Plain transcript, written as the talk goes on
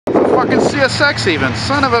fucking CSX even.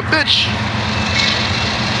 Son of a bitch.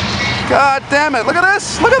 God damn it. Look at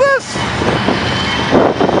this. Look at this.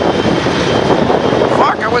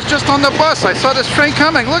 Fuck, I was just on the bus. I saw this train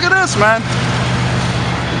coming. Look at this, man.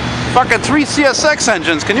 Fucking 3 CSX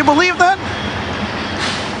engines. Can you believe that?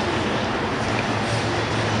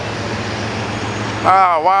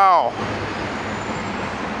 Oh, wow.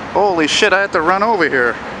 Holy shit, I had to run over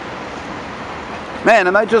here. Man,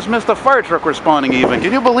 and I just missed a fire truck responding even.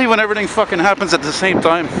 Can you believe when everything fucking happens at the same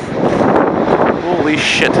time? Holy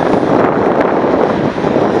shit.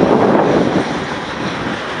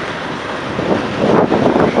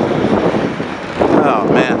 Oh,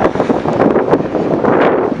 man.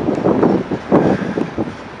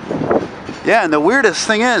 Yeah, and the weirdest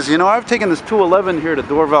thing is, you know, I've taken this 211 here to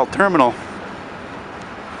DORVAL terminal,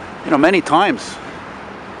 you know, many times.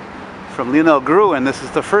 From Lionel Gru, and this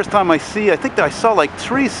is the first time I see, I think that I saw like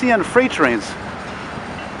 3 CN freight trains.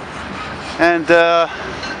 And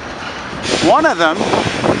one of them,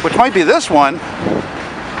 which might be this one,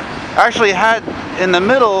 actually had in the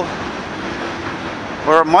middle,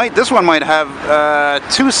 or this one might have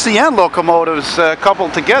 2 CN locomotives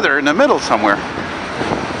coupled together in the middle somewhere.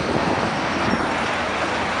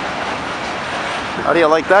 How do you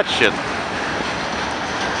like that shit?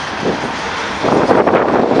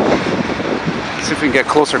 See if we can get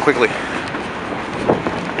closer quickly.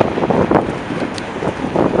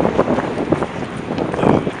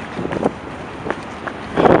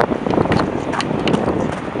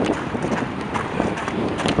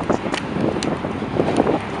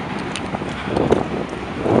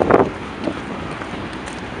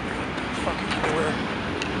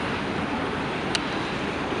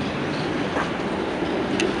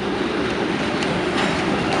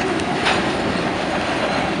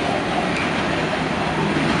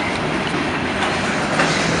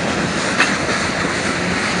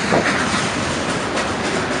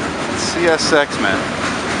 CSX, man.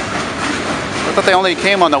 I thought they only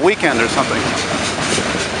came on the weekend or something.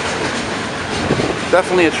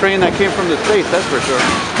 Definitely a train that came from the States, that's for sure.